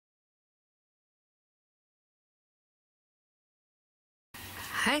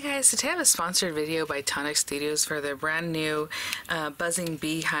Hi guys, today I have a sponsored video by Tonic Studios for their brand new buzzing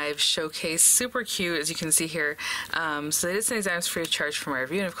beehive showcase. Super cute, as you can see here. So they did send these items free of charge for my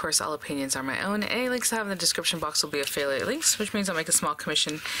review, and of course all opinions are my own. Any links I have in the description box will be affiliate links, which means I'll make a small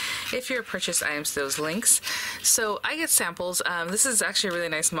commission if you purchase items to those links. So I get samples. This is actually a really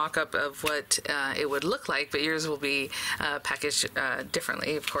nice mock-up of what it would look like, but yours will be packaged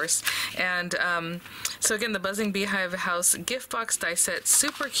differently, of course. And so again, the buzzing beehive house gift box die set,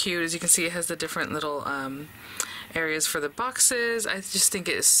 super cute. As you can see, it has the different little areas for the boxes. I just think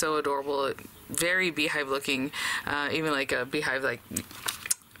it is so adorable. Very beehive looking, even like a beehive like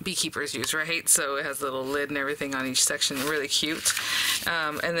beekeepers use, right? So it has a little lid and everything on each section. Really cute.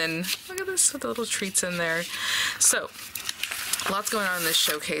 And then look at this with the little treats in there. So lots going on in this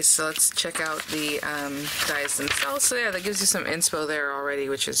showcase, so let's check out the dies themselves. So yeah, that gives you some inspo there already,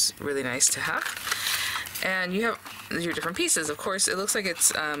 which is really nice to have. And you have your different pieces. Of course, it looks like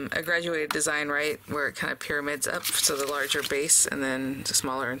it's a graduated design, right, where it kind of pyramids up, so the larger base and then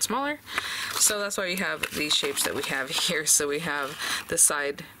smaller and smaller. So that's why you have these shapes that we have here. So we have the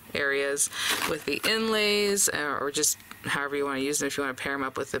side areas with the inlays, or just however you want to use them. If you want to pair them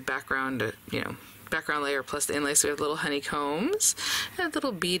up with the background, you know, background layer plus the inlay. So we have little honeycombs and a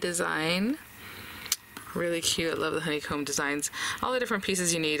little bee design. Really cute. I love the honeycomb designs. All the different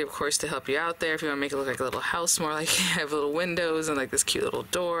pieces you need, of course, to help you out there. If you want to make it look like a little house, more like you have little windows and like this cute little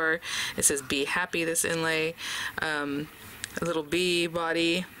door. It says "Be Happy," this inlay. A little bee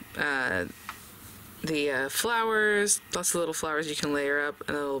body. The flowers, lots of little flowers you can layer up,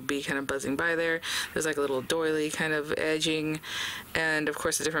 and a little bee kind of buzzing by there. There's like a little doily kind of edging, and of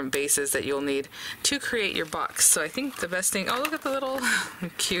course the different bases that you'll need to create your box. So I think the best thing, oh look at the little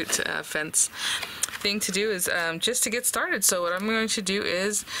cute fence thing to do is just to get started. So what I'm going to do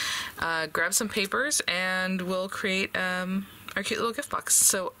is grab some papers and we'll create our cute little gift box.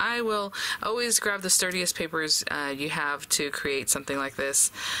 So I will always grab the sturdiest papers you have to create something like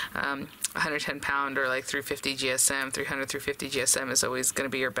this. 110 pound or like 350 GSM, 300, 350 GSM is always going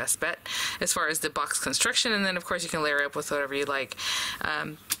to be your best bet as far as the box construction. And then of course you can layer up with whatever you like.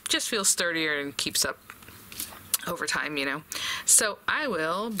 Just feels sturdier and keeps up over time, you know. So I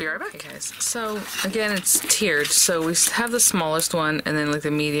will be right back, okay, guys. So again, it's tiered. So we have the smallest one, and then like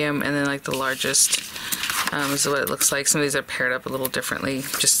the medium, and then like the largest. Is what it looks like. Some of these are paired up a little differently,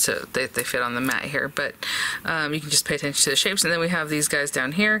 just to they fit on the mat here, but you can just pay attention to the shapes. And then we have these guys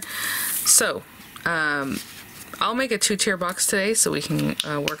down here. So I'll make a 2-tier box today so we can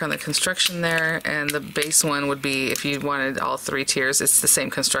work on the construction there, and the base one would be, if you wanted all 3 tiers, it's the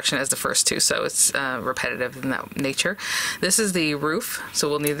same construction as the first 2, so it's repetitive in that nature. This is the roof, so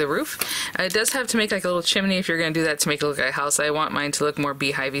we'll need the roof. It does have to make like a little chimney if you're going to do that to make it look like a house. I want mine to look more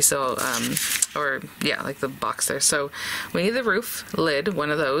beehivey, so or yeah, like the box there. So we need the roof lid, one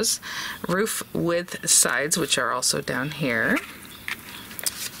of those, roof width sides, which are also down here.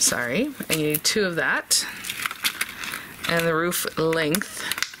 Sorry, and you need 2 of that. And the roof length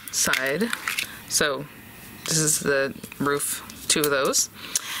side. So this is the roof, 2 of those.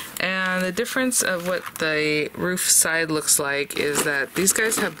 And the difference of what the roof side looks like is that these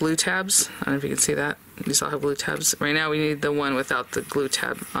guys have glue tabs. I don't know if you can see that. These all have glue tabs. Right now we need the one without the glue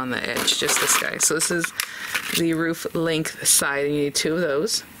tab on the edge, just this guy. So this is the roof length side, and you need 2 of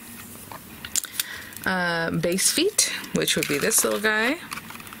those. Base feet, which would be this little guy.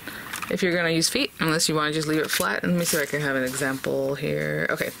 If you're going to use feet, unless you want to just leave it flat. Let me see if I can have an example here.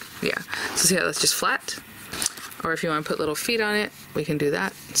 Okay, yeah. So see how that's just flat? Or if you want to put little feet on it, we can do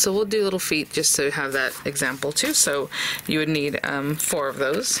that. So we'll do little feet just to have that example too. So you would need 4 of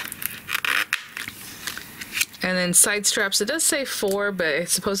those. And then side straps, it does say 4, but I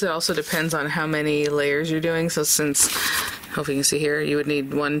suppose it also depends on how many layers you're doing. So since, hopefully you can see here, you would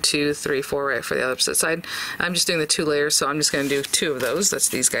need 1, 2, 3, 4 right for the opposite side. I'm just doing the 2 layers, so I'm just going to do 2 of those. That's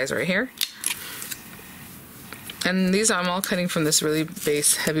these guys right here. And these I'm all cutting from this really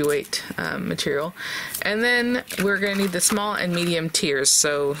base heavyweight material. And then we're going to need the small and medium tiers.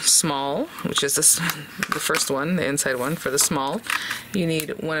 So small, which is this, the first one, the inside one for the small, you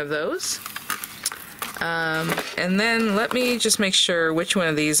need 1 of those. And then let me just make sure which one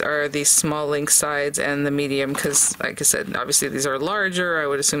of these are the small link sides and the medium, because like I said, obviously these are larger. I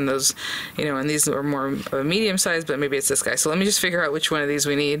would assume those, you know, and these are more of a medium size, but maybe it's this guy. So let me just figure out which one of these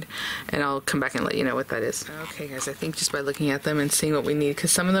we need, and I'll come back and let you know what that is. Okay guys, I think just by looking at them and seeing what we need,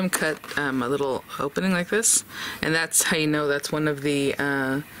 because some of them cut a little opening like this, and that's how you know that's one of the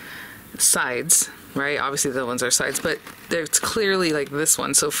sides. Right, obviously the ones are sides, but it's clearly like this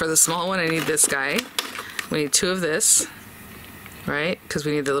one. So for the small one, I need this guy. We need 2 of this. right? Because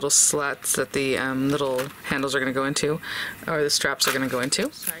we need the little slats that the little handles are going to go into, or the straps are going to go into.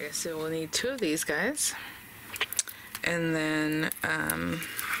 Alright, so we'll need 2 of these guys, and then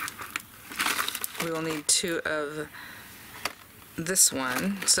we will need 2 of this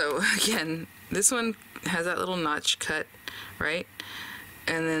one. So again, this one has that little notch cut, right?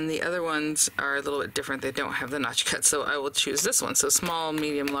 And then the other ones are a little bit different. They don't have the notch cut, so I will choose this one. So small,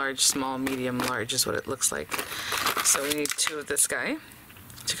 medium, large, small, medium, large is what it looks like. So we need 2 of this guy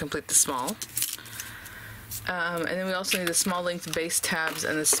to complete the small. And then we also need the small length base tabs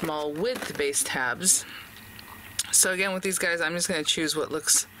and the small width base tabs. So again, with these guys, I'm just going to choose what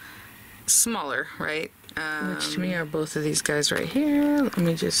looks smaller, right? Which to me are both of these guys right here. Let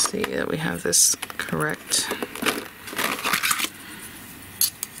me just see that we have this correct.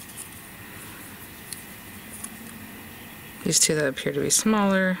 These 2 that appear to be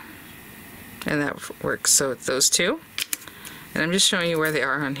smaller, and that works. So it's those 2. And I'm just showing you where they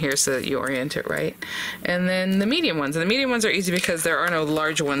are on here so that you orient it right. And then the medium ones. And the medium ones are easy because there are no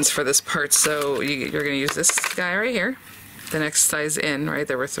large ones for this part, so you're going to use this guy right here. The next size in, right?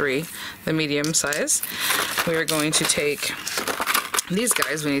 There were 3, the medium size. We are going to take these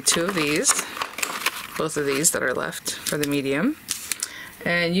guys. We need 2 of these, both of these that are left for the medium.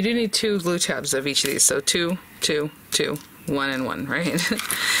 And you do need 2 glue tabs of each of these. So 2, 2, 2, 1 and 1, right?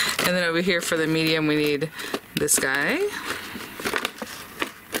 And then over here for the medium, we need this guy.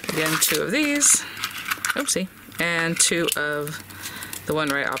 Again, 2 of these. Oopsie. And 2 of the one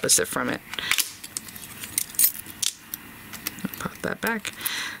right opposite from it. Pop that back.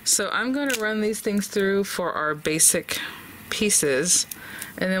 So I'm going to run these things through for our basic pieces,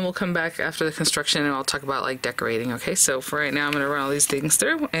 and then we'll come back after the construction and I'll talk about like decorating. Okay, so for right now I'm going to run all these things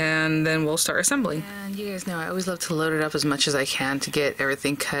through and then we'll start assembling. And you guys know I always love to load it up as much as I can to get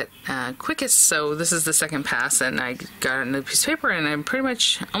everything cut quickest. So this is the second pass and I got a new piece of paper and I'm pretty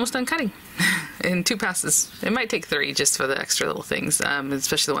much almost done cutting in 2 passes. It might take 3 just for the extra little things,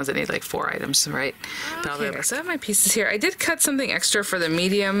 especially the ones that need like 4 items, right? Okay, so I have my pieces here. I did cut something extra for the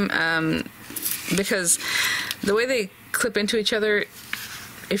medium because the way they clip into each other,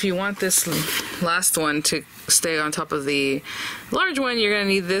 if you want this last one to stay on top of the large one, you're going to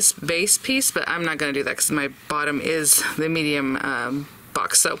need this base piece, but I'm not going to do that because my bottom is the medium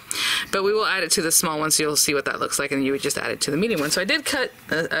box. So, but we will add it to the small one, so you'll see what that looks like, and you would just add it to the medium one. So I did cut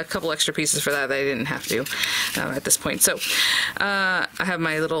a couple extra pieces for that I didn't have to at this point. So I have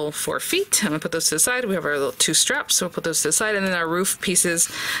my little 4 feet. I'm going to put those to the side. We have our little 2 straps, so we'll put those to the side, and then our roof pieces.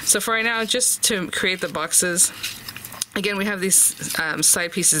 So for right now, just to create the boxes, again, we have these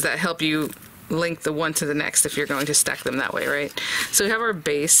side pieces that help you link the one to the next if you're going to stack them that way, right? So we have our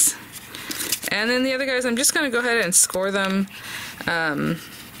base. And then the other guys, I'm just going to go ahead and score them.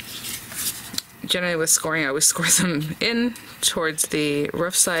 Generally with scoring, I always score them in towards the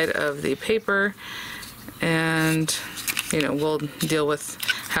rough side of the paper. And, you know, we'll deal with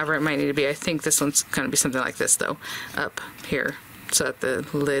however it might need to be. I think this one's going to be something like this, though, up here, so that the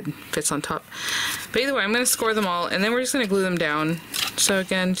lid fits on top. But either way, I'm going to score them all, and then we're just going to glue them down. So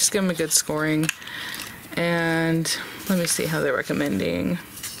again, just give them a good scoring. And let me see how they're recommending.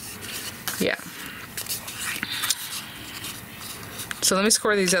 Yeah. So let me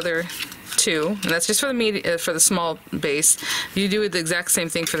score these other 2, and that's just for the for the small base. You do the exact same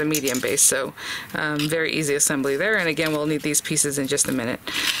thing for the medium base, so very easy assembly there. And again, we'll need these pieces in just a minute.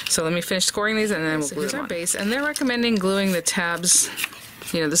 So let me finish scoring these, and then we'll glue them on. Base, and they're recommending gluing the tabs.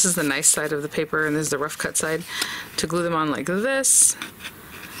 You know, this is the nice side of the paper, and this is the rough cut side. To glue them on like this.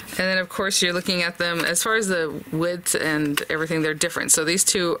 And then, of course, you're looking at them, as far as the width and everything, they're different. So these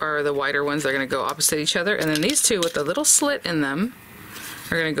 2 are the wider ones. They're going to go opposite each other. And then these 2 with the little slit in them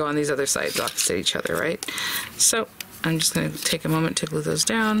are going to go on these other sides opposite each other, right? So I'm just going to take a moment to glue those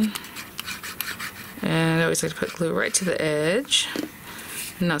down. And I always like to put glue right to the edge.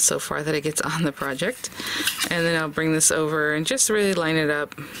 Not so far that it gets on the project. And then I'll bring this over and just really line it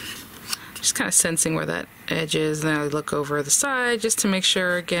up. Just kind of sensing where that edge is, and then I look over the side just to make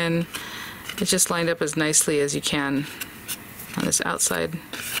sure, again, it's just lined up as nicely as you can on this outside.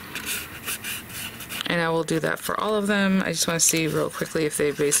 And I will do that for all of them. I just want to see real quickly if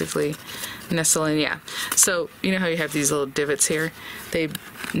they basically nestle in. Yeah. So you know how you have these little divots here? They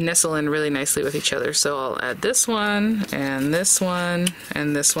nestle in really nicely with each other. So I'll add this one, and this one,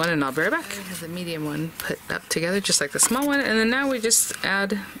 and this one, and I'll be right back. I have the medium one put up together just like the small one, and then now we just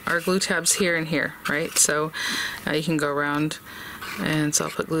add our glue tabs here and here, right? So you can go around, and so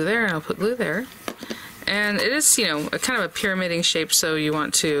I'll put glue there, and I'll put glue there. And it is, you know, a kind of a pyramiding shape, so you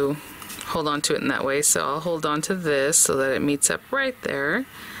want to hold on to it in that way. So I'll hold on to this so that it meets up right there.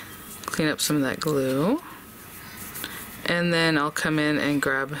 Clean up some of that glue. and then I'll come in and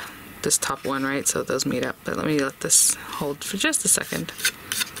grab this top one, right, so those meet up. But let me let this hold for just a second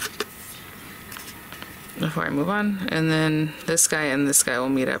before I move on, and then this guy and this guy will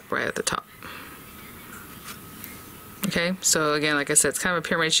meet up right at the top. Okay, so again, like I said, it's kind of a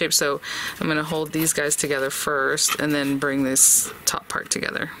pyramid shape, so I'm going to hold these guys together first and then bring this top part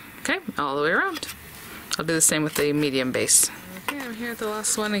together. Okay, all the way around. I'll do the same with the medium base. Okay, I'm here at the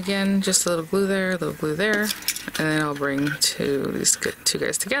last one again, just a little glue there, and then I'll bring these two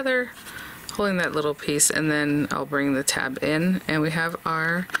guys together, holding that little piece, and then I'll bring the tab in, and we have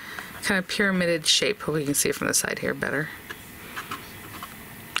our kind of pyramided shape. Hope you can see it from the side here better.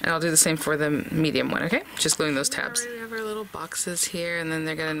 And I'll do the same for the medium one, okay? Just gluing those tabs. We have our little boxes here, and then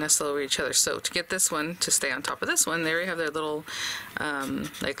they're gonna nestle over each other. So to get this one to stay on top of this one, they already have their little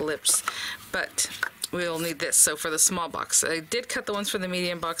like lips, but we'll need this. So for the small box, I did cut the ones for the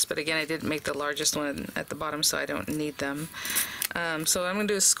medium box, but again, I didn't make the largest one at the bottom, so I don't need them. So what I'm gonna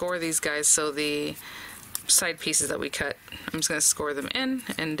do is score these guys. So the side pieces that we cut, I'm just going to score them in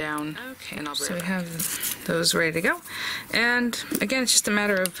and down. Okay, and so we have those ready to go. And again, it's just a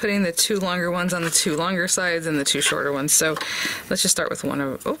matter of putting the two longer ones on the two longer sides and the two shorter ones. So let's just start with one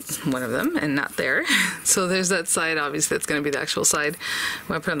of them, and not there. So there's that side, obviously that's going to be the actual side. I'm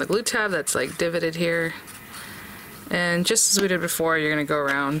going to put on the glue tab that's like divoted here. And just as we did before, you're going to go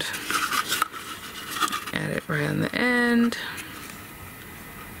around, add it right on the end.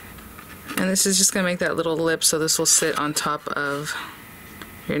 And this is just going to make that little lip, so this will sit on top of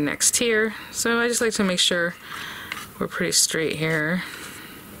your next tier. So I just like to make sure we're pretty straight here,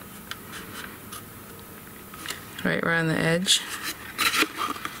 right around the edge.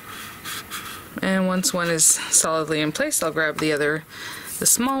 And once one is solidly in place, I'll grab the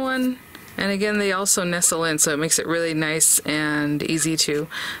small one. And again, they also nestle in, so it makes it really nice and easy to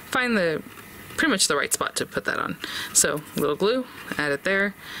find pretty much the right spot to put that on. So a little glue, add it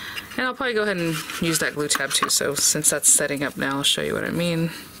there. And I'll probably go ahead and use that glue tab too, so since that's setting up now, I'll show you what I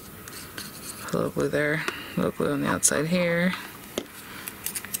mean. A little glue there, a little glue on the outside here.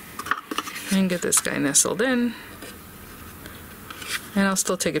 And get this guy nestled in. And I'll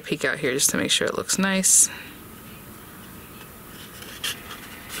still take a peek out here just to make sure it looks nice.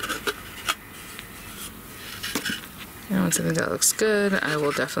 And once I think that looks good, I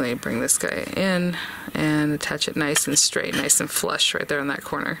will definitely bring this guy in and attach it nice and straight, nice and flush right there in that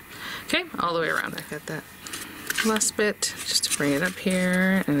corner. Okay, all the way around. I got that last bit just to bring it up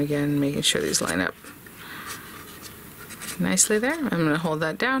here, and again, making sure these line up nicely there. I'm going to hold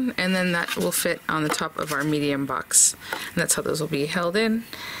that down, and then that will fit on the top of our medium box. And that's how those will be held in.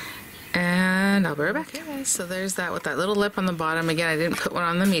 And I'll be right back. Okay, so there's that with that little lip on the bottom. Again, I didn't put one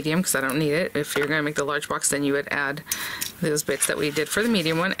on the medium because I don't need it. If you're going to make the large box, then you would add those bits that we did for the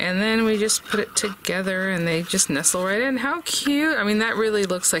medium one. And then we just put it together and they just nestle right in. How cute! I mean, that really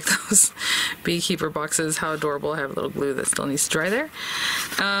looks like those beekeeper boxes. How adorable. I have a little glue that still needs to dry there.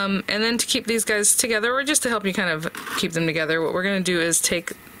 And then to keep these guys together, or just to help you kind of keep them together, what we're going to do is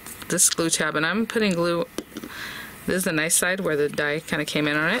take this glue tab, and I'm putting glue. This is the nice side where the die kind of came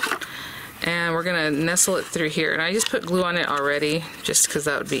in on it. And we're going to nestle it through here. And I just put glue on it already, just because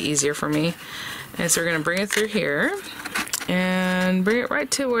that would be easier for me. And so we're going to bring it through here, and bring it right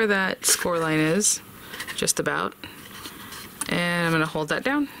to where that score line is, just about. And I'm going to hold that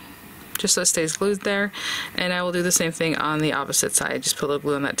down, just so it stays glued there. And I will do the same thing on the opposite side. Just put a little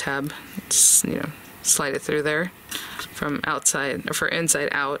glue on that tab, slide it through there from outside, or for inside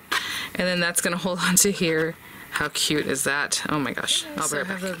out. And then that's going to hold onto here. How cute is that? Oh my gosh. I'll be right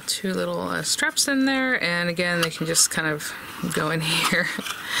back. I have the two little straps in there, and again, they can just kind of go in here.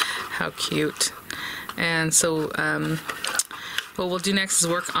 How cute. And so what we'll do next is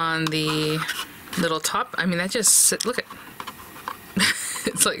work on the little top. I mean, that just, look at,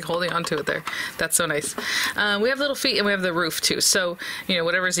 it's like holding onto it there. That's so nice. We have little feet, and we have the roof too. So,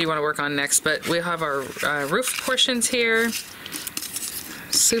 whatever it is you want to work on next, but we have our roof portions here.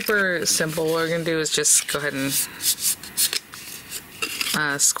 Super simple. What we're going to do is just go ahead and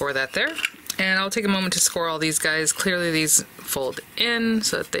score that there. And I'll take a moment to score all these guys. Clearly these fold in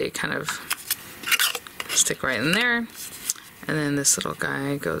so that they kind of stick right in there. And then this little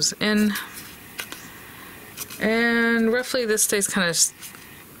guy goes in. And roughly this stays kind of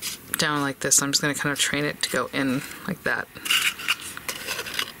down like this. I'm just going to kind of train it to go in like that.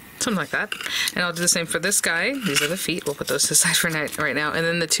 Something like that. And I'll do the same for this guy. These are the feet. We'll put those to the side for right now. And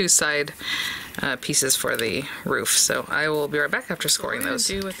then the two side pieces for the roof. So I will be right back after scoring those.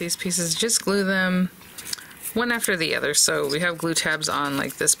 What I'm going to do with these pieces, just glue them one after the other. So we have glue tabs on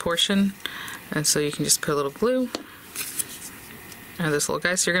like this portion. And so you can just put a little glue. And this little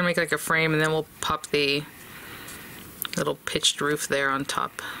guy. So you're going to make like a frame, and then we'll pop the little pitched roof there on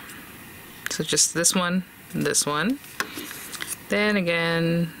top. So just this one, then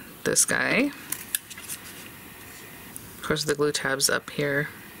again this guy. Of course the glue tab's up here,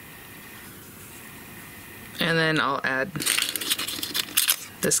 and then I'll add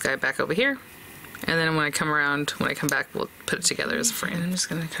this guy back over here, and then when I come around, when I come back, we'll put it together as a frame. I'm just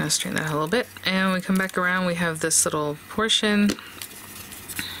gonna kind of straighten that out a little bit, and when we come back around, we have this little portion,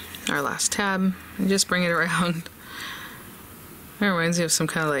 our last tab, and just bring it around. It reminds me of some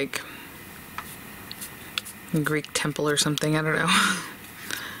kind of like Greek temple or something, I don't know.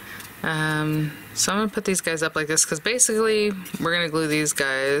 So I'm gonna put these guys up like this, because basically we're gonna glue these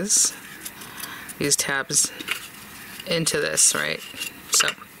guys, these tabs, into this, right? So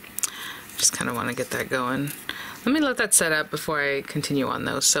just kind of want to get that going. Let me let that set up before I continue on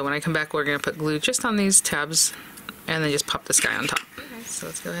those. So when I come back, we're gonna put glue just on these tabs, and then just pop this guy on top. Okay, so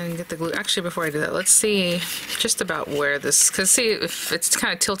let's go ahead and get the glue. Actually, before I do that, let's see just about where this, because see, if it's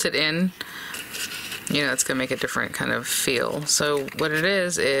kind of tilted in, you know, it's gonna make a different kind of feel. So what it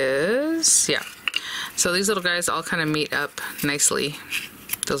is, yeah. So these little guys all kind of meet up nicely,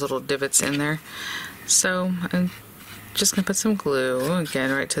 those little divots in there. So I'm just gonna put some glue,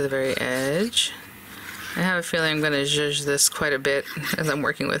 again, right to the very edge. I have a feeling I'm gonna zhuzh this quite a bit as I'm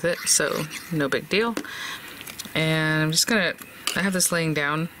working with it, so no big deal. And I'm just gonna, I have this laying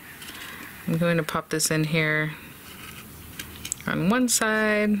down. I'm going to pop this in here on one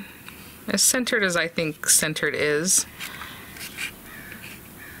side, as centered as I think centered is.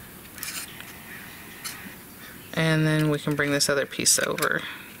 And then we can bring this other piece over.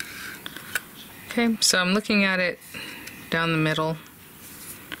 Okay, so I'm looking at it down the middle.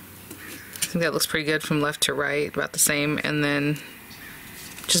 I think that looks pretty good from left to right, about the same, and then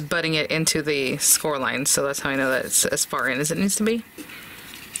just butting it into the score line, so that's how I know that it's as far in as it needs to be.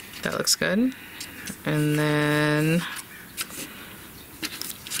 That looks good. And then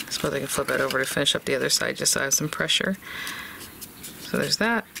I suppose I can flip it over to finish up the other side just so I have some pressure. So there's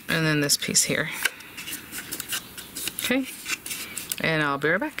that, and then this piece here. Okay, and I'll be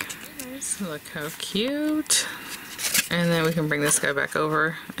right back. Look how cute. And then we can bring this guy back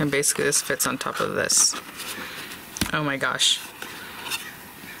over, and basically this fits on top of this. Oh my gosh.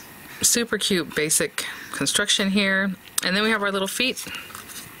 Super cute basic construction here. And then we have our little feet,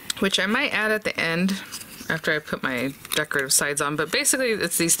 which I might add at the end after I put my decorative sides on, but basically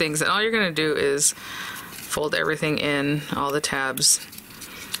it's these things, and all you're gonna do is fold everything in, all the tabs,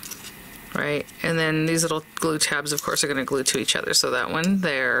 right? And then these little glue tabs, of course, are gonna glue to each other. So that one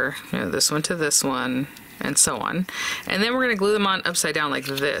there, you know, this one to this one, and so on. And then we're gonna glue them on upside down like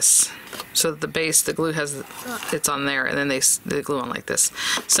this. So that the base, the glue has, it's on there, and then they glue on like this.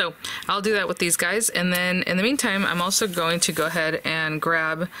 So I'll do that with these guys, and then in the meantime, I'm also going to go ahead and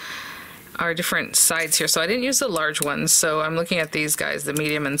grab our different sides here. So I didn't use the large ones, so I'm looking at these guys, the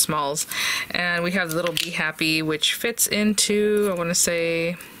medium and smalls. And we have the little Be Happy, which fits into, I wanna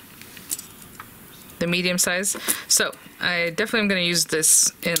say, the medium size. So I definitely am going to use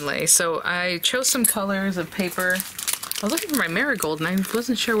this inlay. So I chose some colors of paper. I was looking for my marigold and I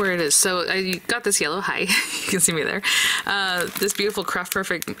wasn't sure where it is. So I got this yellow. Hi, you can see me there. This beautiful Craft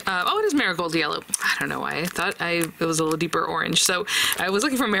Perfect. Oh, it is marigold yellow. I don't know why. I thought it was a little deeper orange. So I was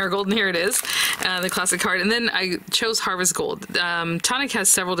looking for marigold, and here it is, the classic card. And then I chose Harvest Gold. Tonic has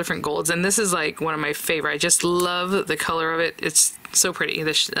several different golds, and this is like one of my favorite. I just love the color of it. It's so pretty,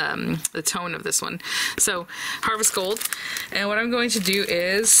 the tone of this one. So Harvest Gold. And what I'm going to do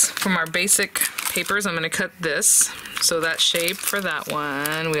is, from our basic papers, I'm going to cut this. So that shape for that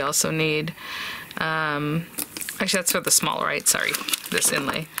one. We also need, actually that's for the small, right? Sorry, this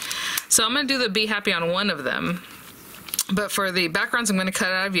inlay. So I'm going to do the Be Happy on one of them. But for the backgrounds, I'm going to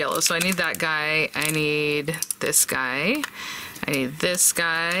cut out of yellow. So I need that guy. I need this guy. I need this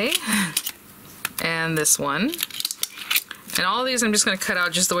guy. And this one. And all of these I'm just going to cut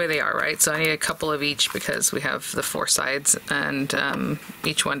out just the way they are, right? So I need a couple of each because we have the 4 sides, and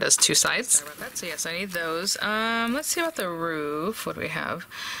each one does 2 sides. Sorry about that. So yes, I need those. Let's see about the roof. What do we have?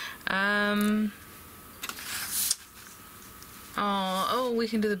 Oh, we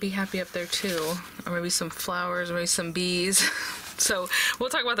can do the Be Happy up there too. Or maybe some flowers, or maybe some bees. So we'll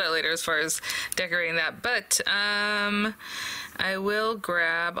talk about that later as far as decorating that. But I will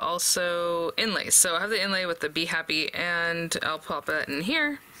grab also inlays. So I have the inlay with the Be Happy, and I'll pop that in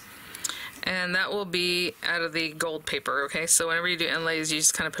here. And that will be out of the gold paper, okay? So whenever you do inlays, you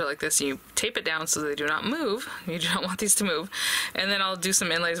just kind of put it like this, and you tape it down so they do not move. You do not want these to move. And then I'll do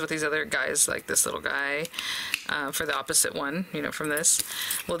some inlays with these other guys, like this little guy, for the opposite one, you know, from this.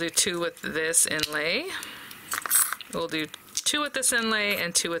 We'll do 2 with this inlay. We'll do 2 with this inlay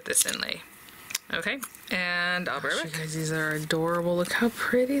and 2 with this inlay. Okay, and I'll be right back. Guys, these are adorable. Look how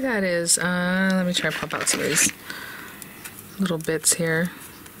pretty that is. Let me try to pop out some of these little bits here.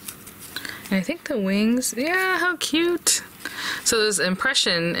 And I think the wings, yeah, how cute. So there's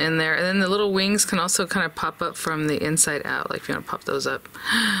impression in there, and then the little wings can also kind of pop up from the inside out, like if you want to pop those up.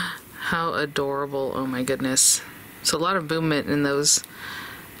 How adorable, oh my goodness. So a lot of movement in those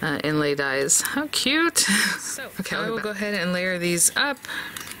inlay dies. How cute. So, okay, I will go ahead and layer these up.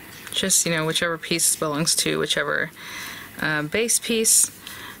 Just, you know, whichever piece belongs to whichever base piece.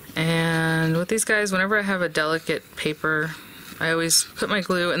 And with these guys, whenever I have a delicate paper, I always put my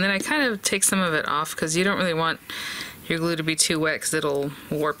glue, and then I kind of take some of it off because you don't really want your glue to be too wet because it'll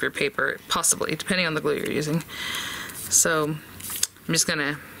warp your paper, possibly, depending on the glue you're using. So I'm just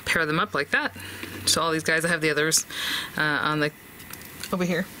gonna pair them up like that. So all these guys, I have the others on the over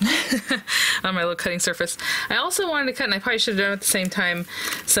here on my little cutting surface. I also wanted to cut, and I probably should have done at the same time,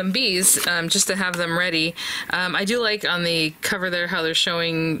 some bees just to have them ready. I do like on the cover there how they're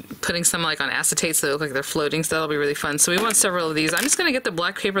showing putting some like on acetate so they look like they're floating, so that'll be really fun. So we want several of these. I'm just going to get the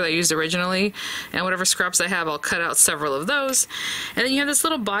black paper that I used originally, and whatever scraps I have, I'll cut out several of those. And then you have this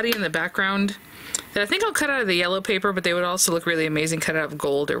little body in the background that I think I'll cut out of the yellow paper, but they would also look really amazing cut out of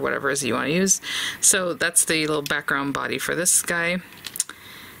gold or whatever it is you want to use. So that's the little background body for this guy.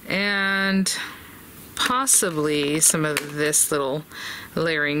 And possibly some of this little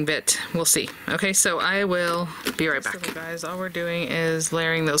layering bit. We'll see. Okay, so I will be right back. So guys, all we're doing is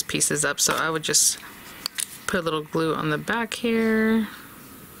layering those pieces up. So I would just put a little glue on the back here.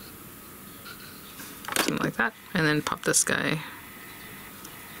 Something like that. And then pop this guy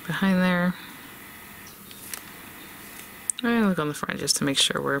behind there. And look on the front just to make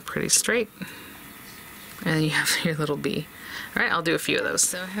sure we're pretty straight. And then you have your little bee. Alright, I'll do a few of those.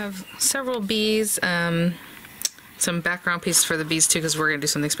 So I have several bees, some background pieces for the bees too, because we're going to do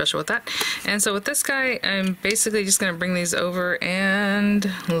something special with that. And so with this guy, I'm basically just going to bring these over and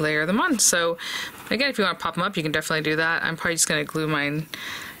layer them on. So again, if you want to pop them up, you can definitely do that. I'm probably just going to glue mine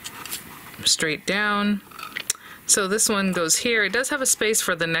straight down. So this one goes here. It does have a space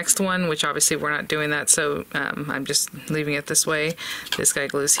for the next one, which obviously we're not doing that, so I'm just leaving it this way. This guy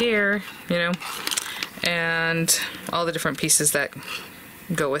glues here, you know, and all the different pieces that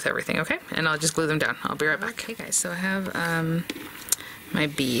go with everything, okay? And I'll just glue them down. I'll be right back. Okay guys, so I have my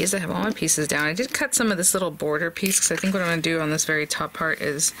bees. I have all my pieces down. I did cut some of this little border piece because I think what I'm going to do on this very top part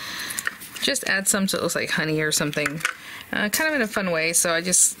is just add some so it looks like honey or something, kind of in a fun way. So I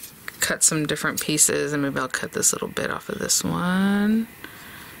just cut some different pieces, and maybe I'll cut this little bit off of this one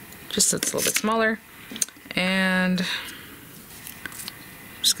just so it's a little bit smaller. And I'm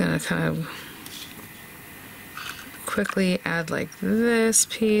just gonna kind of quickly add like this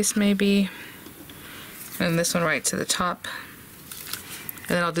piece maybe, and this one right to the top,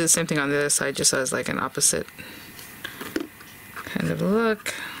 and then I'll do the same thing on the other side just as like an opposite kind of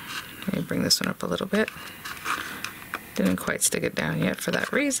look. Let me bring this one up a little bit. Didn't quite stick it down yet for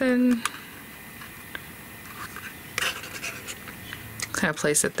that reason. Kind of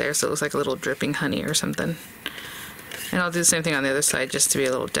place it there so it looks like a little dripping honey or something. And I'll do the same thing on the other side just to be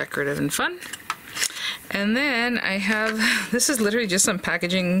a little decorative and fun. And then I have, this is literally just some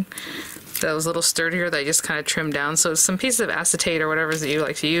packaging that was a little sturdier that I just kind of trimmed down. So some pieces of acetate or whatever that you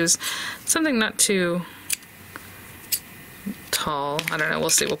like to use. Something not too tall. I don't know, we'll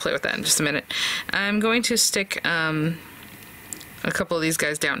see, we'll play with that in just a minute. I'm going to stick a couple of these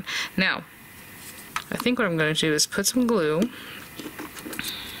guys down. Now, I think what I'm going to do is put some glue,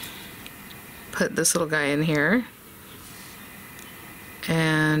 put this little guy in here,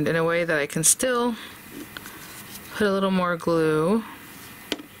 and in a way that I can still put a little more glue,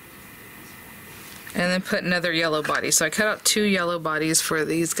 and then put another yellow body. So I cut out 2 yellow bodies for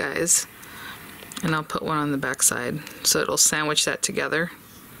these guys, and I'll put one on the back side so it'll sandwich that together.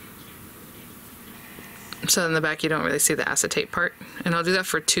 So in the back you don't really see the acetate part, and I'll do that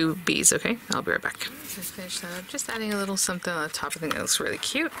for 2 bees, okay? I'll be right back. Just finish that up, just adding a little something on the top. I think that looks really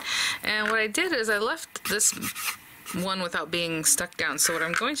cute. And what I did is I left this one without being stuck down, so what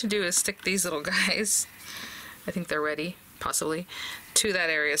I'm going to do is stick these little guys, I think they're ready, possibly, to that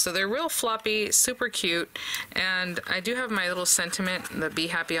area. So they're real floppy, super cute, and I do have my little sentiment, the Be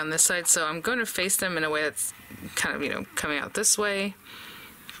Happy, on this side, so I'm going to face them in a way that's kind of, you know, coming out this way,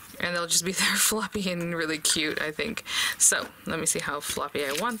 and they'll just be there floppy and really cute, I think. So let me see how floppy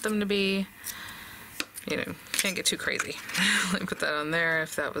I want them to be. You know, can't get too crazy. Let me put that on there.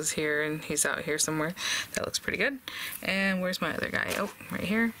 If that was here and he's out here somewhere, that looks pretty good. And where's my other guy? Oh, right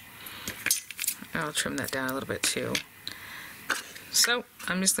here. I'll trim that down a little bit too. So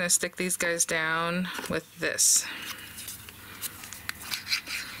I'm just going to stick these guys down with this.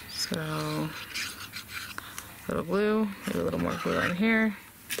 So little glue, maybe a little more glue on here.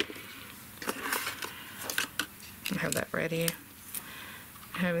 I have that ready.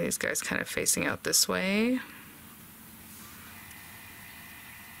 I have these guys kind of facing out this way.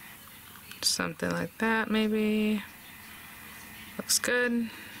 Something like that maybe. Looks good.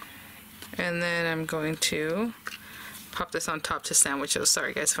 And then I'm going to pop this on top to sandwich those.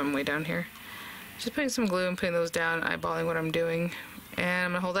 Sorry guys if I'm way down here. Just putting some glue and putting those down, eyeballing what I'm doing. And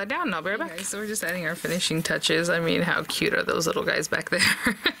I'm gonna hold that down and I'll be right back. Okay, so we're just adding our finishing touches. I mean, how cute are those little guys back there?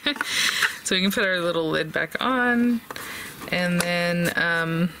 So we can put our little lid back on. And then,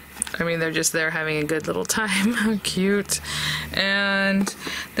 I mean, they're just there having a good little time. How cute. And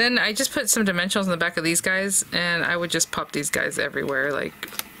then I just put some dimensionals in the back of these guys, and I would just pop these guys everywhere, like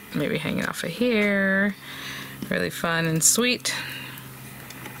maybe hanging off of here. Really fun and sweet.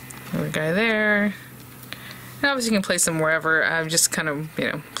 Another guy there. And obviously you can place them wherever. I've just kind of,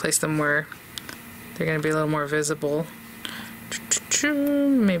 you know, placed them where they're going to be a little more visible.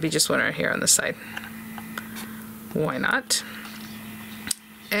 Maybe just one right here on the side. Why not?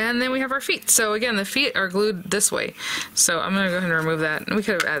 And then we have our feet. So again, the feet are glued this way. So I'm going to go ahead and remove that. And we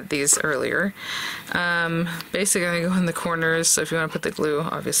could have added these earlier. Basically, I'm going to go in the corners. So if you want to put the glue,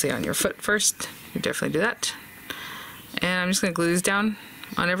 obviously, on your foot first, you definitely do that. And I'm just going to glue these down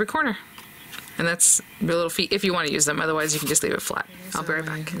on every corner. And that's your little feet if you want to use them. Otherwise, you can just leave it flat. I'll be right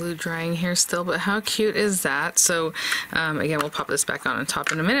back. Glue drying here still, but how cute is that? So again, we'll pop this back on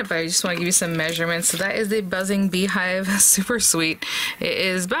top in a minute, but I just want to give you some measurements. So that is the buzzing beehive, super sweet. It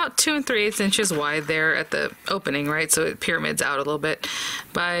is about 2 3/8 inches wide there at the opening, right? So it pyramids out a little bit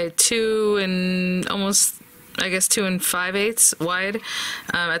by 2 and almost, I guess, 2 5/8 wide.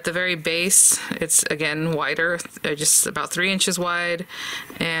 At the very base, it's again wider, just about 3 inches wide,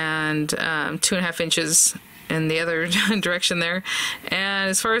 and 2.5 inches in the other direction there. And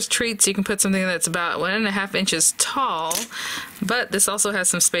as far as treats, you can put something that's about 1.5 inches tall, but this also has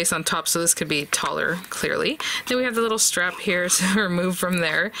some space on top, so this could be taller, clearly. Then we have the little strap here to remove from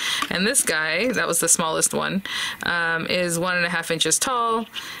there. And this guy, that was the smallest one, is 1.5 inches tall.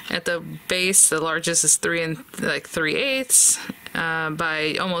 At the base, the largest is 3 3/8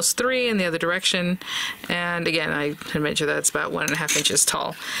 by almost 3 in the other direction. And again, I can measure that it's about 1.5 inches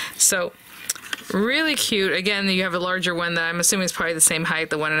tall. So really cute. Again, you have a larger one that I'm assuming is probably the same height,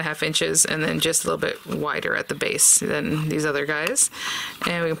 the 1.5 inches, and then just a little bit wider at the base than these other guys.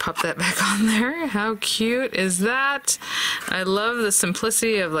 And we can pop that back on there. How cute is that? I love the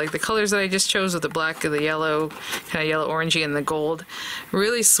simplicity of like the colors that I just chose with the black and the yellow, kind of yellow orangey and the gold.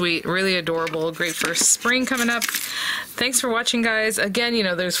 Really sweet, really adorable. Great for spring coming up. Thanks for watching, guys. Again, you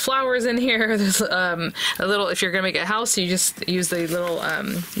know, there's flowers in here. There's a little, if you're gonna make a house, you just use the little,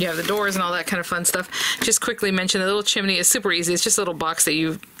 you have the doors and all that kind of fun stuff. Just quickly mention the little chimney is super easy. It's just a little box that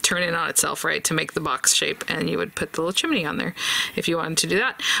you turn in on itself, right, to make the box shape, and you would put the little chimney on there if you wanted to do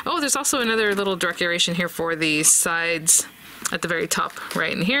that. Oh, there's also another little decoration here for the sides at the very top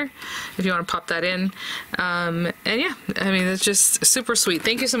right in here if you want to pop that in. And yeah, I mean, it's just super sweet.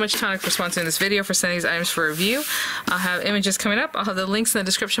 Thank you so much, Tonic, for sponsoring this video, for sending these items for review. I'll have images coming up. I'll have the links in the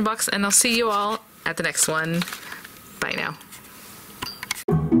description box, and I'll see you all at the next one. Bye now.